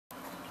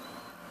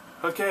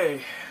Okay,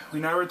 we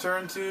now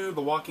return to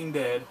The Walking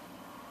Dead.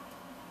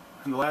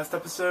 In the last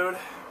episode,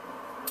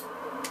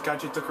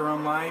 Katja took her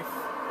own life,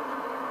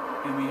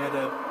 and we had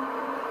to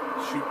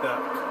shoot Duck.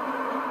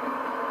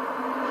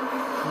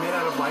 I may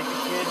not have liked the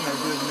kid, and I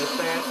do admit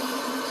that,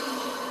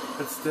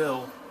 but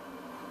still,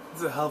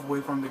 this is a hell of a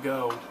way for him to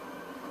go.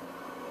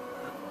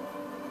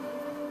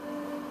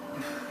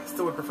 I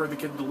still would prefer the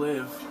kid to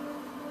live.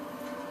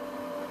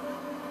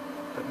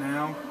 But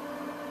now...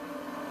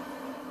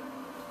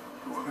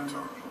 You want to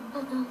talk? You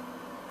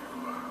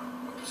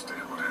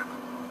understand what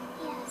happened?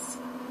 Yes.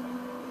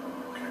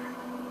 Okay.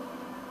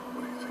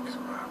 What do you think is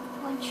about?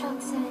 What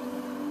Chuck said.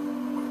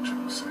 What did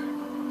Chuck say?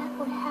 That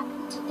what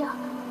happened to Duck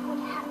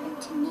would happen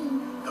to me.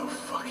 The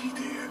fuck he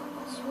did?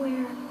 I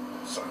swear.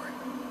 Sorry.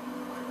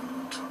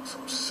 I took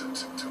some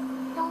sense into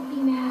it. Don't be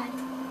mad.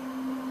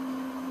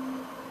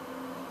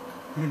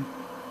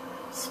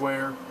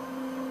 Swear.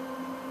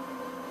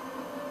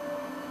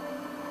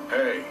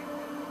 Hey,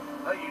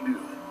 how you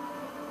doing?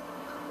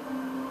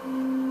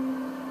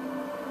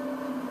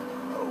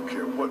 I don't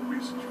care what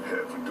reason you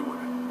had for doing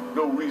it.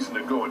 No reason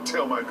to go and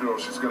tell my girl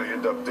she's gonna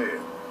end up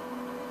dead.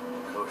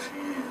 Because she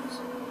is.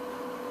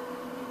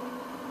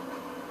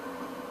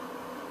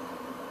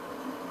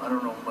 I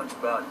don't know much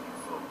about you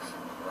folks,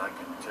 but I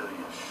can tell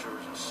you as sure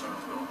as the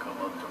sun's gonna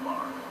come up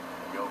tomorrow.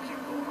 Y'all keep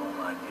going on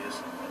like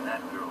this, and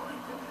that girl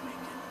ain't gonna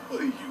make it. What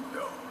do you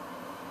know?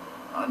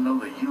 I know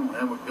that you don't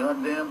have a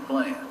goddamn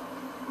plan.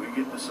 We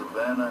get to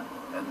Savannah,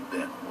 and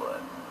then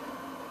what?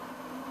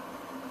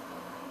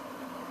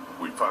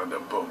 We find a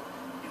boat.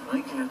 You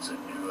think that's a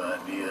new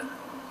idea?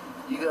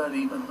 You got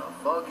even the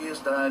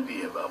foggiest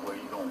idea about where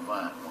you're gonna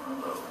find one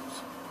of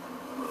those.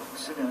 Look,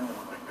 sit down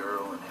with the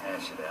girl and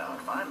hash it out.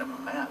 Find a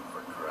map,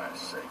 for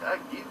Christ's sake. I'd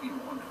give you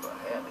one if I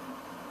had it.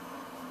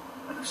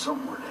 And if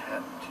something were to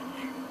happen to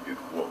you, It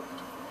won't.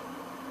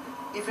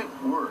 if it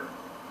were,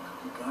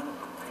 you gotta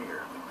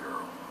prepare the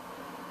girl.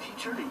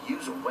 Teach her to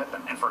use a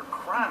weapon, and for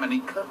crime, and he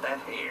cut that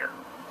hair.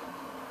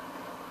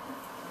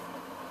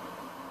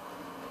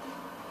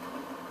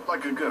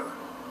 Like a gun.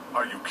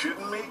 Are you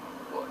kidding me?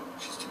 What,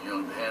 she's too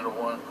young to handle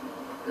one?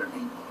 There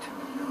ain't too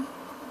young.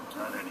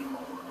 Not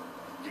anymore.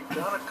 You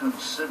gotta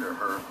consider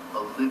her a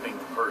living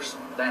person.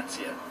 That's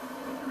it.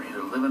 You're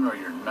either living or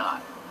you're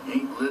not. You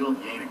ain't little,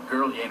 you ain't a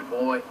girl, you ain't a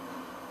boy.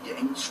 You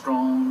ain't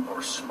strong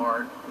or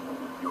smart.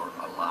 You're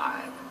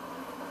alive.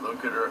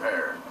 Look at her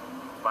hair.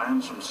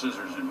 Find some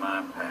scissors in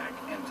my pack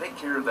and take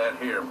care of that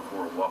hair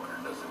before Walker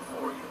does it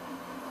for you.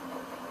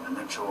 And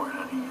then show her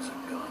how to use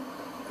a gun.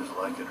 Because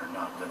like it or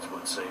not, that's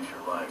what saves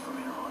your life from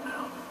here on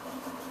out.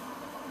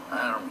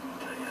 I don't mean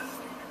to tell you how to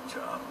do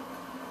your job,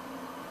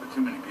 but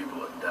too many people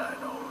have died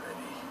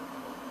already.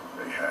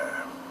 They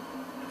have.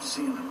 And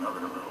seeing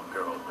another little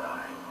girl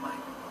die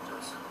might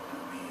just do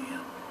me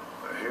in.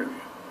 I hear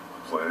you.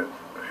 A plan,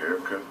 a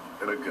haircut,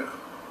 and a gun.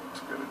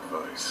 It's good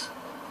advice.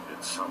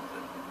 It's something.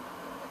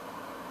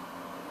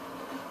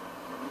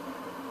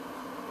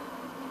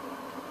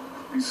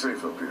 Be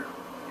safe up here.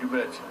 You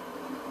betcha.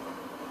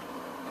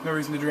 No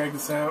reason to drag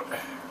this out.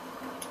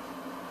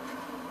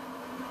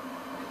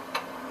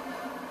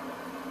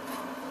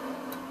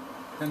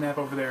 A nap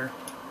over there.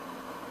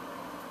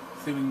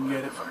 See if we can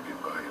get it. If I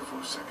get by you for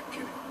a second,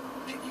 Kitty.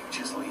 Can you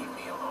just leave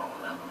me alone?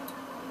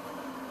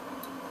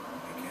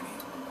 Hey, Kenny.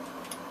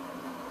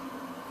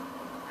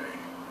 Hey,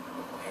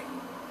 Hey,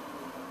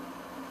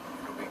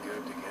 it'll be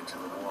good to get to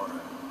the water.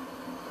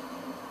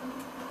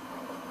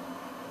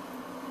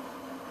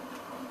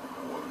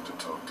 I wanted to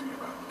talk to you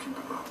about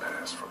keeping my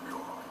past from you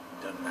all.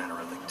 Doesn't matter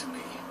a lick to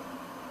me.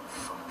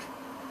 Fuck.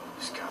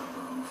 Just gotta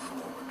move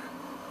forward.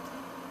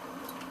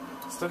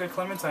 Still got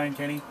Clementine,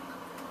 Kenny.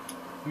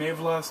 May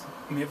have lost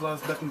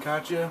Duck and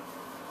Katja,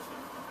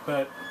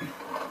 but you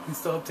can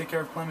still help take care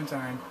of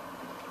Clementine.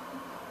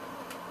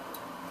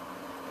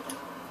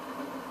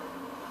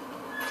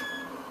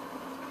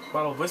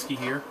 Bottle of whiskey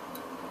here.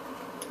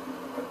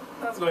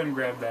 Let's go ahead and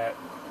grab that.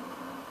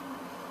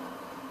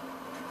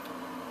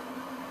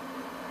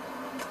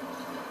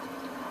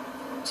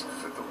 It's a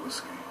fifth of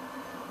whiskey.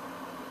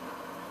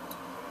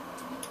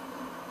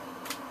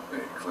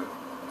 Hey, Clint.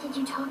 Did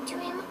you talk to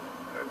him?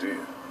 I did.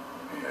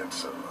 He had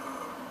some,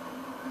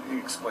 he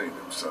explained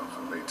himself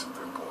and made some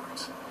good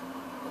points.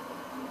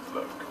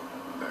 Look,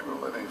 I'm not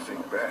gonna let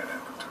anything bad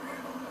happen to you,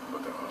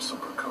 but there are some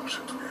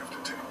precautions we have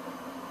to take.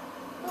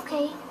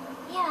 Okay.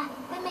 Yeah,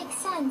 that makes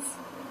sense.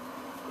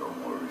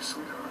 Don't worry,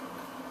 sweetheart.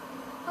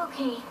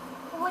 Okay.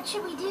 What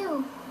should we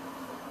do?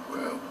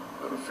 Well,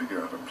 gotta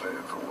figure out a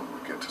plan for when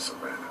we get to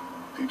Savannah.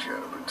 Teach you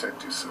how to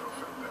protect yourself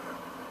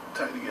and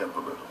tidy up a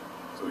little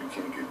so you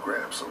can't get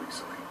grabbed so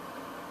easily.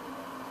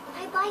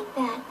 I like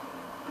that.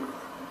 Good.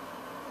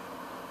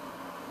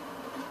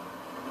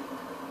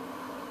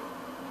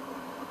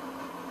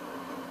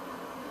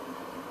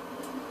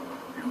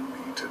 You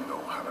need to know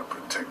how to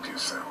protect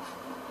yourself.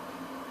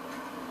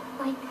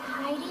 Like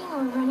hiding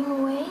or running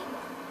away?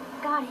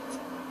 Got it.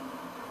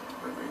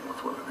 I mean,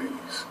 with one of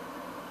these.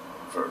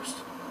 First,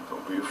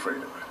 don't be afraid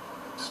of it.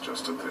 It's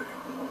just a thing.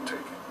 Take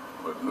it.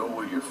 But know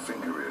where your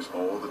finger is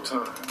all the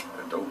time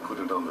and Don't put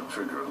it on the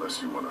trigger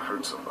unless you want to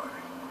hurt somebody.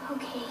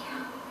 Okay.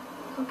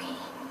 Okay.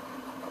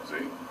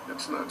 See?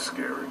 It's not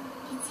scary.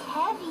 It's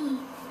heavy.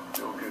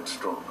 You'll get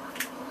stronger.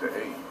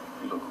 To aim,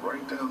 you look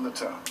right down the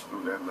top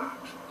through that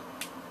notch.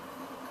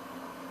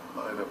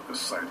 Line up the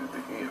sight at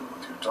the end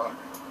with your target.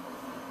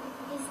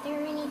 Is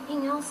there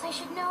anything else I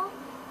should know?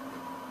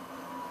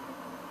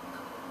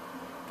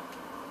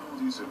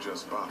 These are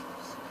just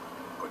bottles,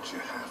 but you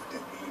have to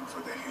aim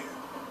for the head.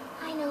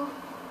 I know.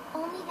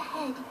 Only the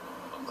head.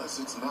 Unless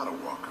it's not a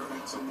walker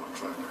and someone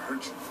trying to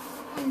hurt you.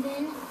 And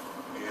then?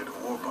 Head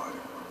or body.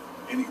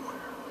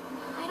 Anywhere.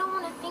 I don't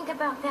want to think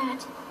about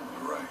that.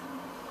 You're right.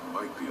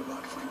 Might be a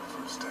lot for your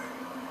first day.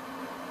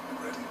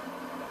 You ready?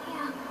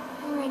 Yeah,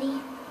 I'm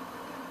ready.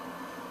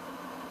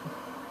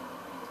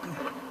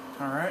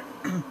 Alright.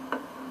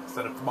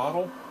 Set up the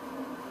bottle.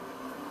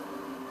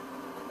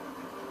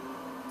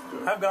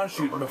 Good. I've gone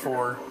shooting Don't look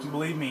before. at it.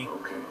 Believe me.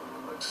 Okay,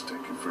 let's take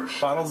your first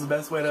shot. Bottle's the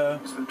best way to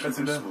Squeeze the trigger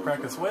smoothly.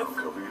 practice with. I'll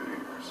cover your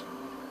ears.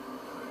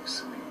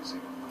 Nice and easy.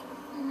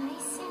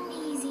 Nice and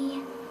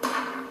easy.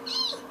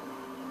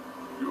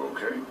 You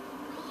okay?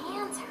 My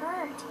hands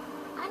hurt.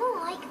 I don't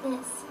like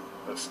this.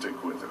 Let's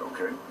stick with it,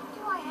 okay?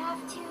 Do I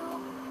have to?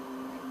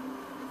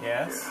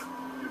 Yes.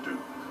 Yeah, you do.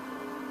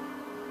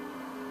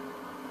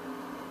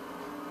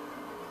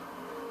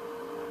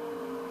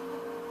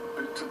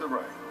 Bit to the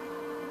right.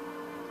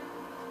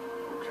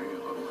 Okay, a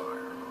little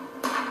higher.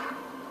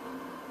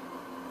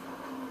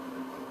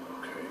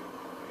 Okay,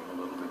 aim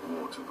a little bit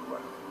more to the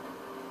left.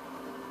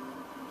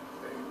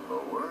 Aim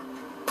lower.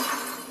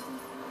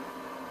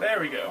 There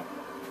we go.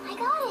 I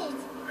got it.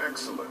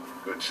 Excellent.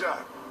 Good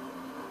shot.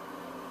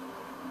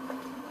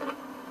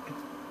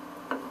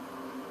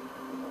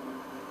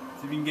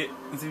 See if you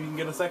can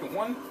get a second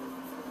one.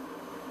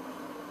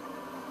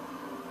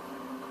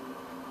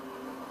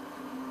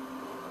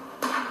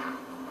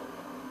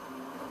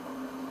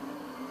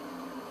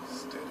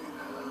 Steady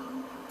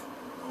now.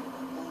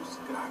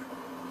 Almost got it.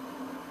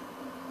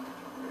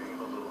 Aim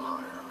a little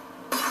higher.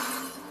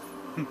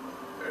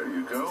 There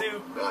you go.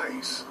 Two.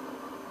 Nice.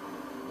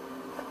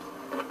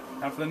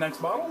 Now for the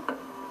next bottle.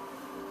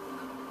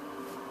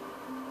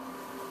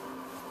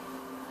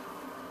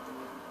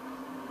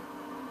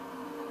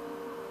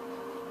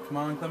 Come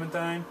on,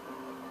 Clementine.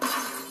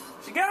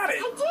 She got it!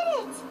 I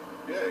did it!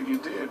 Yeah, you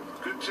did.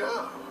 Good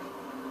job.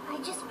 I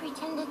just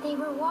pretended they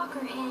were walker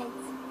heads.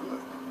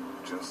 Good.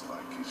 Just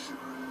like you should.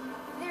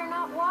 They're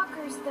not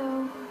walkers,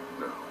 though.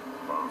 No,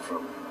 far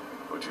from it.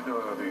 But you know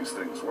how these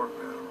things work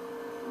now.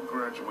 We'll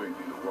graduate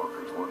into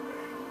walkers one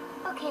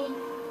day. Okay,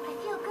 I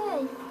feel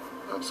good.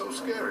 Not so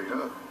scary,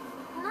 huh?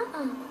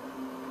 Nuh-uh.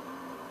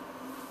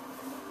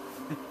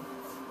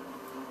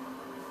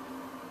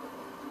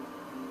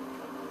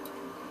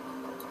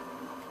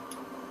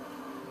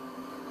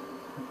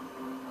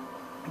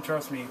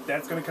 Trust me,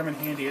 that's going to come in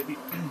handy at the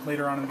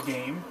later on in the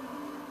game.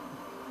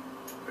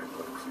 They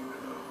look clean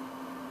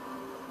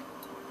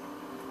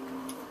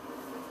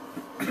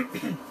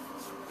enough.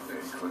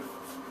 Hey, Clint.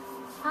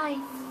 Hi.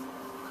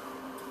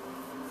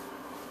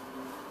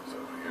 So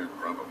you're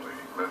probably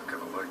not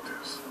gonna like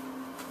this.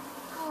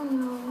 Oh,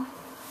 no.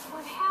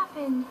 What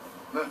happened?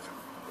 Nothing.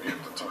 We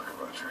have to talk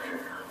about your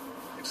hair.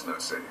 It's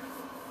not safe.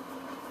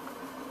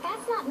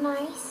 That's not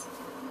nice.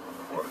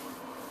 What?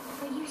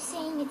 Are you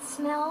saying it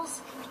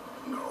smells?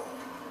 No.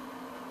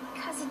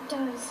 'Cause it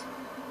does.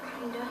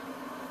 Kinda.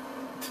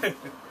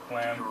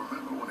 Lamb. You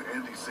remember when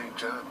Andy St.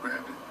 John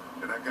grabbed it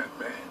and I got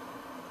mad?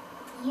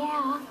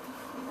 Yeah.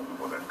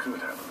 Well, that could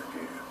happen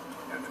again.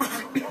 And it's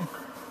a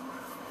walker.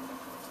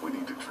 We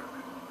need to trim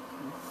it.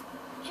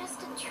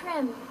 Just a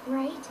trim,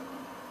 right?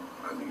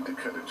 I need to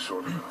cut it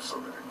short enough so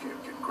that it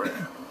can't get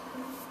grabbed.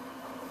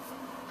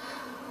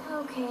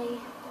 Okay.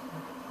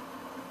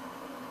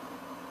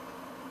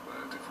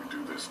 And if we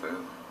do this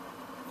now,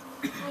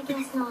 I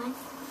guess not.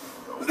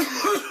 no,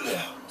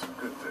 it's a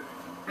good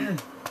thing.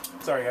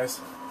 Sorry, guys.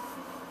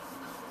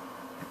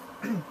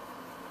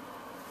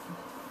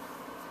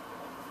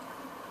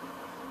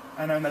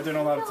 I know I'm not doing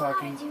a lot of You know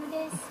talking. how to do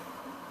this?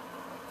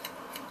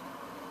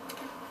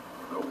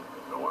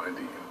 No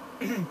idea.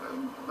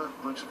 I'm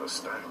not much of a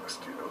stylist,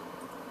 you know.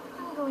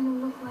 I'm going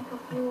to look like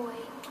a boy.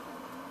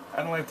 I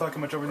don't like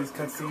talking much over these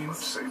Think how much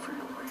cutscenes. safer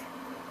you'll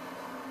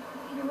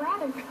be. I'd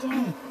rather be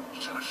dead.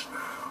 Shush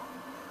now.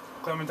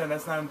 Clementine,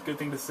 that's not a good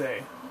thing to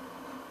say.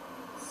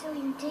 So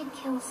you did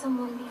kill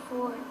someone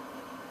before.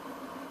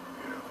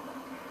 Yeah,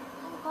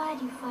 I'm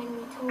glad you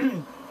finally told me.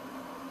 me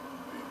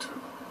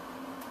too.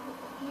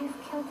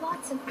 You've killed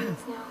lots of things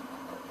now.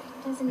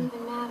 It doesn't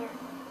even matter.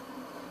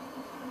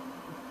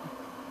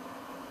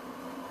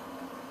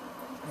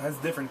 That's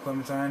different,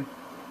 Clementine.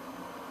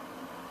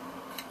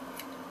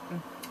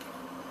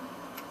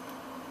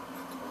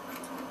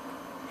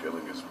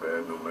 Killing is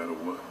bad no matter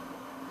what.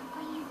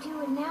 But you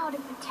do it now to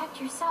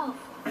protect yourself.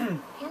 And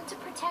to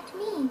protect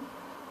me.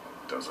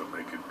 Doesn't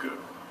make it good.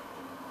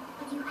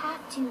 But you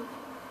have to.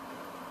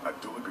 I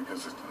do it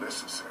because it's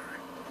necessary.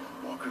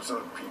 Walkers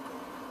aren't people.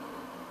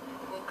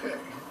 Okay,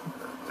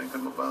 I think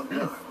I'm about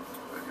done.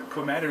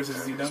 What matters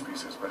is you these don't.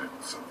 pieces back,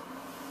 so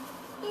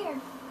Here,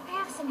 I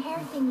have some hair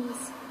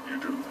thingies. You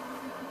do?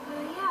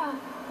 Yeah,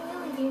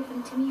 Lily gave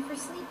them to me for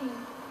sleeping.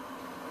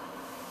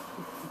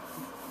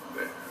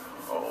 There,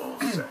 all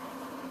set.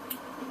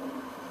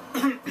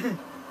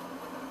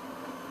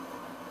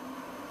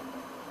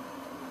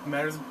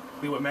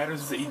 What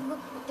matters is that you... They look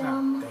Oh,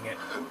 dumb. dang it.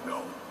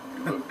 No,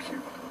 you look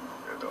cute.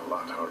 And a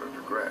lot harder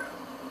to grab.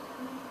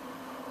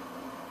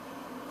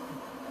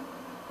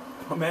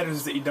 What matters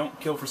is that you don't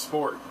kill for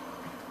sport.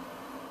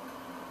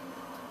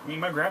 I mean,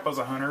 my grandpa's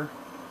a hunter,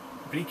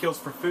 but he kills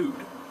for food.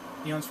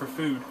 He hunts for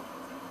food.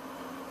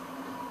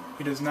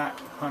 He does not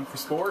hunt for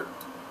sport.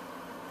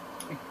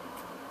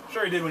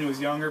 Sure, he did when he was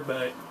younger,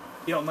 but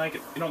he don't like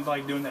it. He don't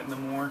like doing that no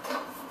more.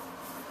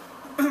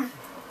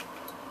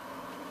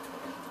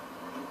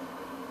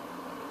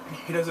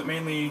 He does it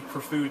mainly for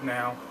food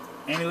now,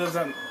 and he lives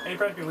out. And he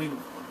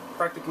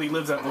practically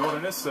lives out in the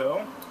wilderness,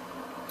 so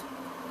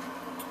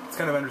it's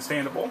kind of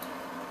understandable.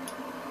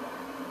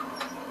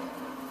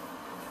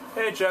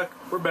 Hey, Chuck,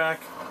 we're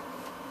back.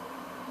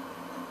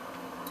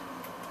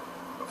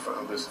 I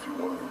found this if you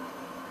want it.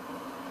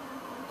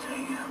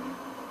 Damn.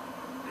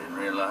 Didn't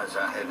realize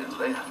I had it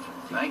left.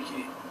 Thank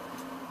you.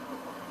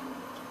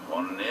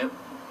 Want a nip?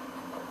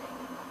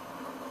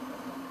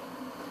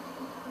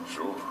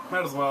 Sure.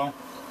 Might as well.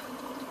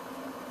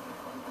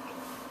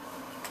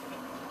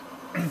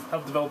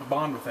 Help develop a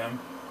bond with him.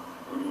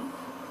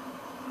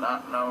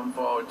 Not known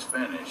for its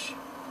finish.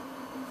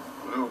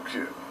 No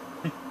kidding.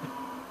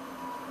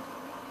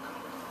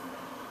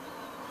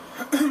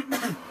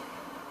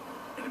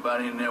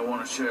 Anybody in there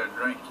want to share a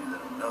drink, you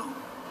let them know.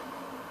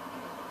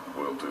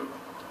 Will do.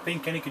 I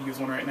think Kenny could use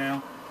one right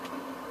now.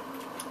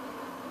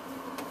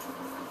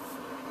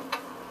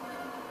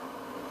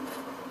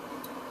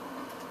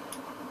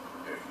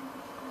 Hey,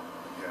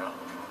 Yeah?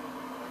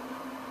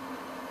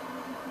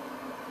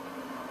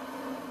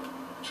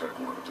 Chuck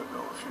wanted to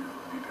know if you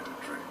needed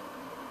a drink.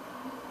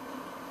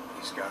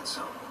 He's got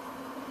some.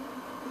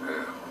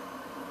 Yeah.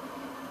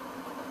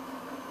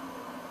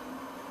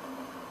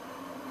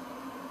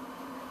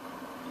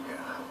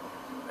 Yeah,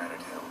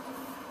 that'd help.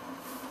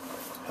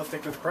 Help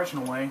take the depression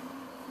away.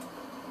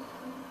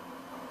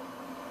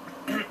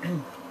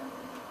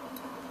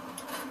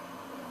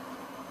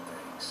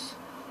 Thanks.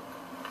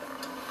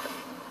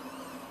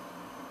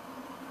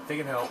 I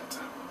think it helped.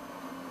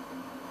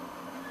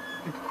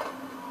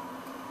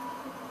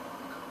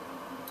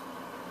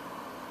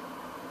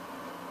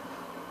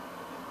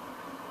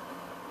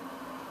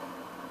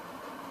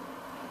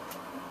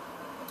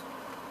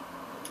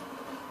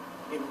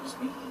 It was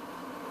me.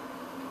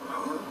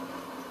 Huh?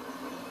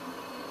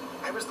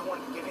 I was the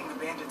one giving the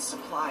bandits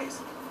supplies.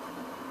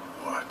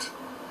 What?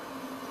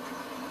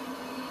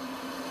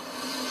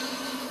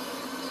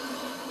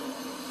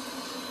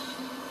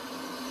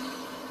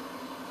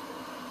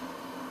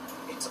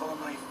 It's all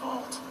my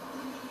fault.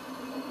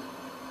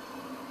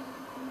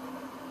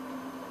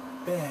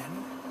 Ben.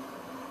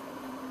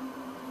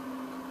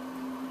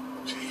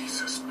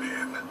 Jesus,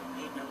 Ben.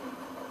 I know.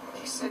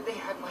 They said they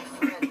had my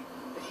friend,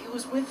 that he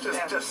was with them.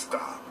 Just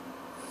stop.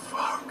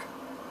 Fuck.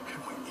 Can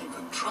we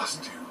even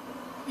trust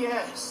you?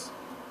 Yes.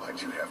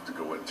 Why'd you have to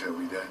go and tell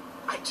me that?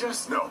 I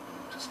just... No,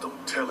 just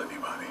don't tell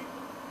anybody.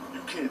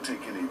 You can't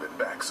take any of it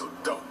back, so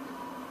don't.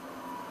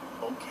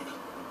 Okay.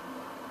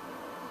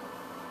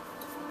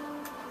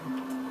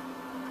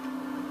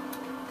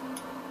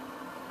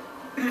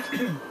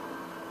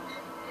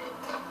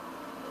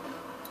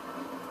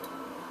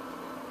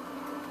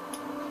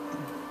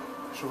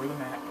 Show her the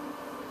map.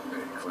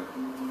 Hey, Clint.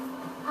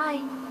 Hi.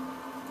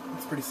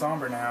 It's pretty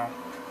somber now.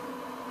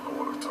 I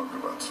want to talk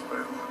about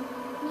Savannah.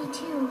 Me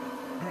too.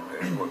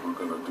 And what we're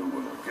gonna do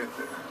when we get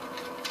there.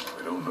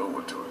 We don't know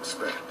what to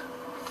expect.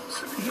 The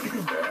city can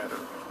be bad or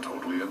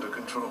totally under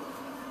control.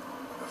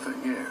 The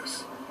thing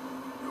is,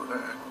 you and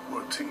I,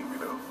 we're a team, you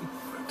know?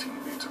 And a team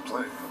needs a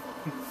plan.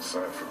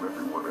 Aside from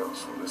everyone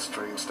else, when this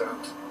train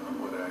stops,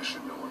 you and I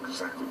should know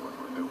exactly what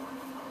we're doing.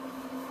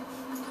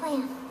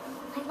 Plan.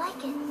 I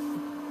like it.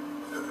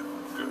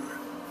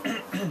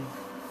 Good.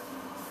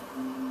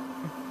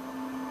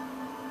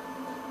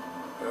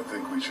 I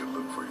think we should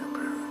look for your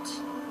parents.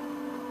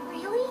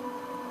 Really?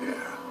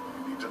 Yeah,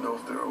 you need to know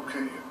if they're okay.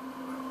 And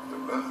if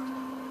they're not,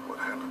 what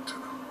happened to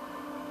them.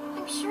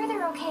 I'm sure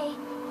they're okay.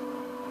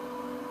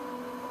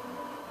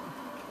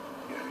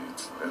 Yeah,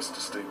 it's best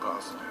to stay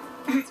positive.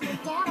 That's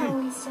what Dad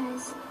always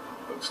says.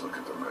 Let's look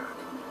at the map.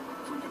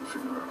 If we can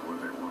figure out where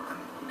they were,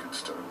 we can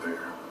start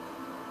there.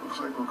 Looks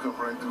like we'll come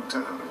right through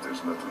town if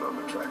there's nothing on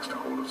the tracks to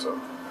hold us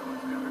up.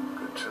 We have a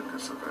good chunk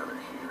of Savannah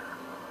here.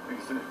 What do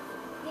you think?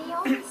 They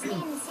always stay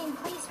in the same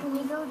place when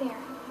we go there.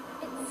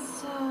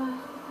 It's,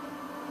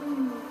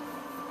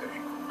 Hey,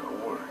 don't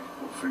worry.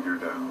 We'll figure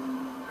it out.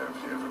 Have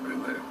you ever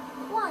been there?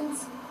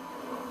 once.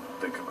 Well,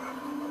 think about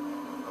it.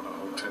 A lot of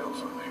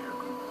hotels on here,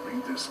 but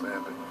read this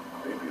map and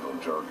maybe it'll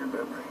jog your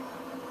memory.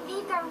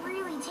 They've got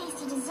really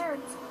tasty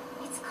desserts.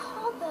 It's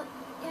called the,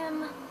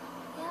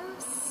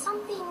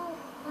 something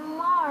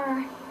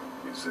Mar.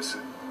 Is this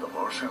it? The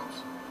Marsh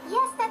House?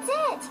 Yes, that's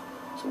it!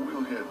 So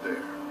we'll head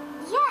there.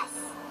 Yes!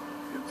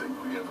 You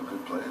think we have a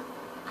good plan?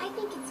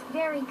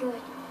 very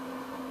good.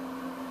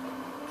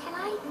 Can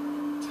I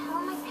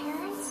tell my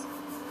parents?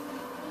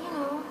 You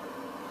know.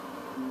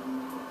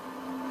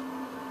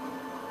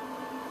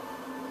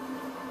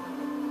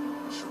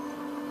 Sure.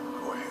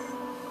 Go ahead.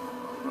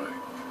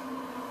 Right.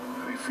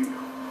 How do you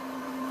feel?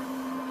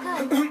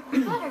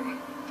 Good. Better.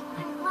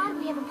 I'm glad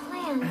we have a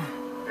plan.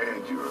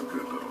 And you're a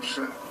good little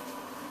shot.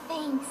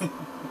 Thanks. I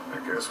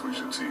guess we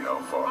should see how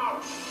far.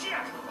 Oh, shit!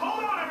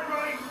 Hold on,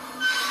 everybody!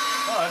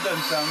 Oh, that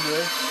doesn't sound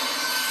good.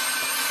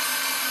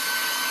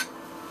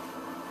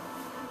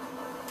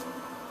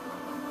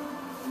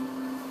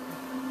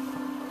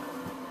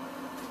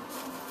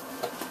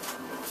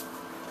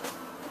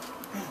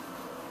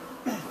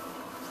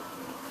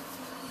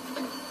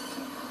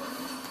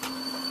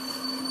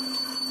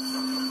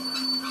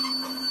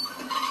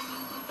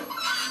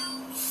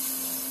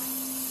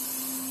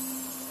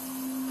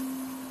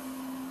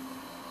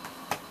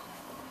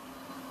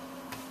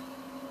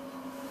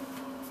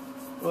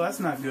 Well,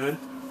 that's not good.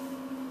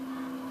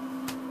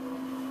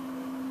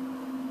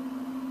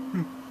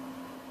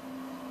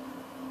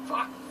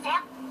 Fuck!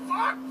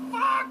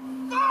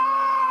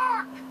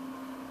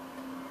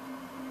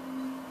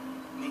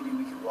 Maybe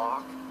we could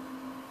walk?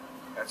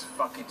 That's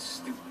fucking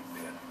stupid,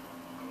 Ben.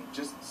 I'm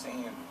just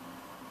saying.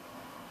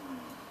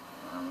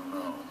 I don't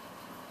know.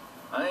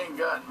 I ain't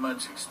got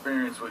much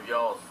experience with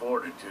y'all's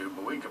fortitude,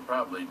 but we could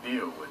probably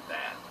deal with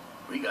that.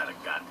 We got a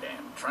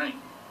goddamn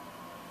train.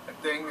 That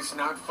thing's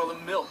not full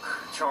of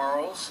milk,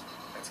 Charles.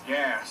 That's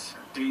gas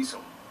or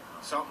diesel.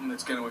 Something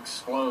that's gonna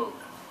explode.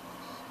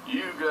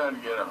 You gotta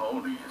get a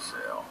hold of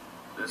yourself.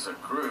 This a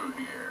crew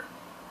here.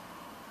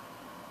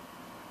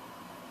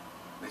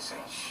 This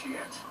ain't shit.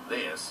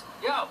 This.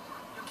 Yo,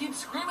 you keep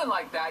screaming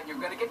like that, you're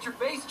gonna get your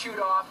face chewed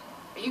off.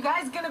 Are you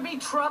guys gonna be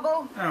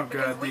trouble? Oh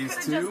Because god, we these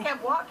could've two. just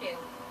kept walking.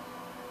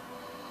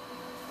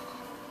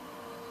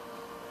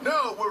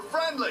 No, we're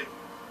friendly.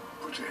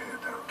 Put your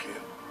hand down, kid.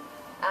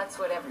 That's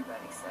what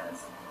everybody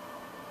says.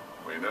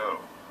 We know.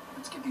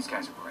 Let's give these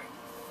guys a break.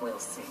 We'll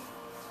see.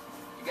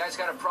 You guys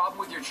got a problem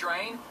with your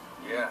train?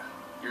 Yeah,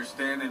 you're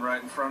standing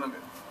right in front of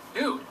it.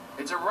 Dude,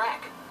 it's a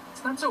wreck.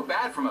 It's not so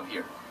bad from up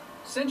here.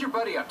 Send your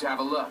buddy up to have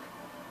a look.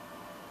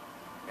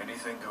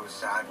 Anything goes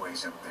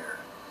sideways up there,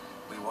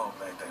 we won't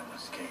let them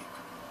escape.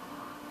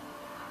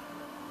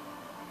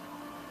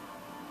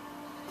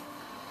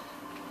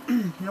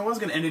 You know, I was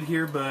gonna end it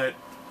here, but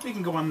we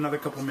can go on another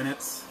couple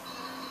minutes.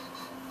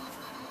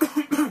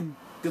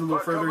 Get a little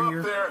But further come here.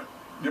 up there.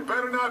 You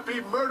better not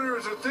be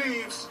murderers or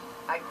thieves.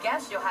 I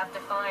guess you'll have to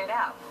find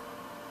out.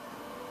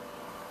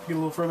 Get a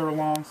little further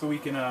along so we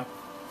can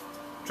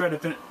try to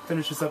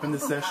finish this up in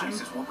this Those session.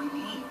 guys is what we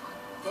need.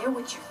 They're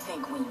what you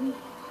think we need.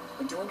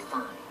 We're doing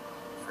fine.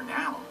 For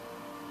now.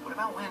 What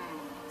about when...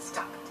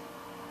 Stop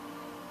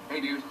it. Hey,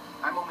 dude,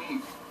 I'm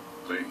Omid.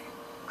 Lee,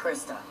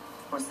 Krista,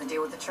 what's the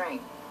deal with the train?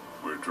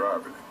 we're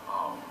driving it.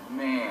 Oh,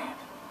 man.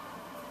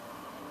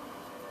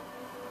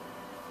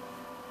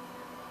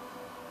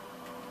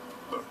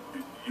 Look,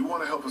 you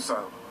want to help us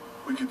out?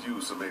 We could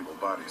use some able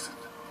bodies.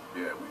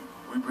 And, yeah,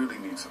 we really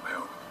need some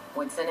help.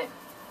 What's in it?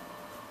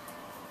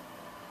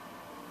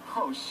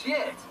 Oh,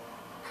 shit.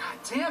 God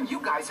damn,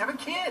 you guys have a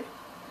kid.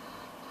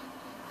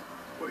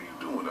 What are you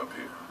doing up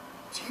here?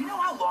 Do you know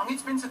how long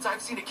it's been since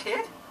I've seen a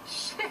kid?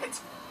 Shit.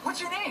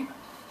 What's your name?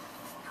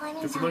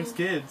 Because he likes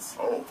kids.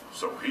 Oh,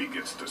 so he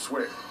gets to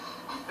swear.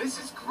 Oh,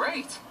 this is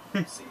great.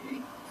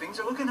 See? Things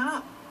are looking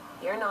up.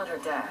 You're not her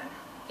dad.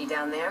 He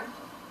down there?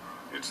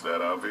 It's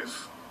that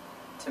obvious?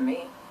 To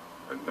me.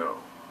 And no,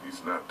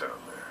 he's not down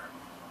there.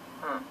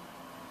 Huh.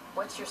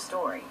 What's your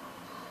story?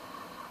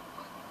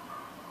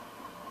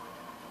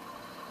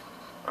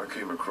 I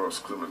came across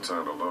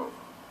Clementine alone.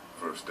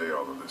 First day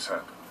all of this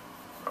happened.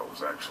 I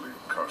was actually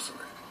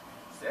incarcerated.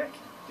 Sick. Do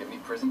you have any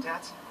prison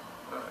tats?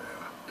 I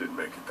didn't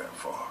make it that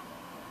far.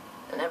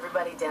 And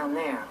everybody down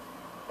there,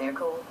 they're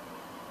cool?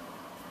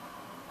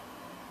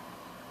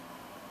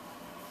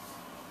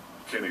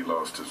 Kenny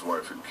lost his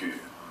wife and kid.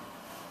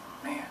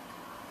 Man,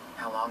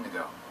 how long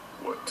ago?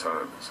 What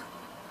time is it?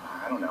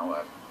 I don't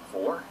know,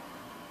 4?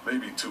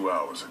 Maybe 2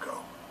 hours ago.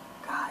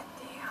 God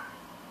damn.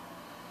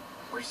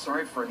 We're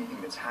sorry for anything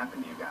that's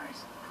happened to you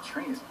guys. The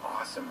train is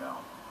awesome, though.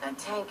 That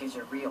tank is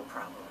your real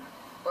problem.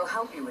 We'll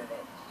help you with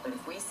it, but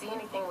if we see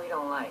anything we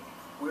don't like,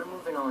 we're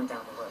moving on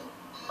down the road.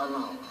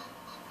 Alone.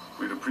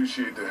 We'd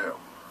appreciate the help.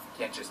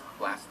 Can't just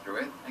blast through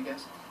it, I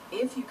guess?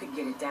 If you could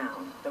get it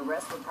down, the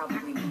rest would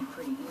probably be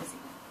pretty easy.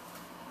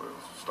 We'll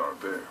start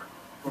there.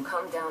 We'll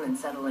come down and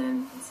settle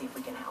in and see if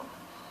we can help.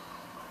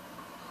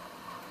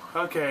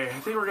 Okay, I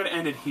think we're going to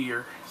end it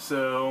here.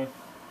 So,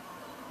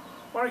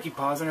 why do I keep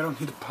pausing? I don't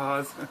need to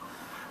pause.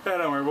 Yeah,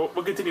 don't worry.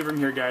 We'll continue from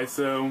here, guys.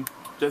 So,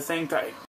 just hang tight.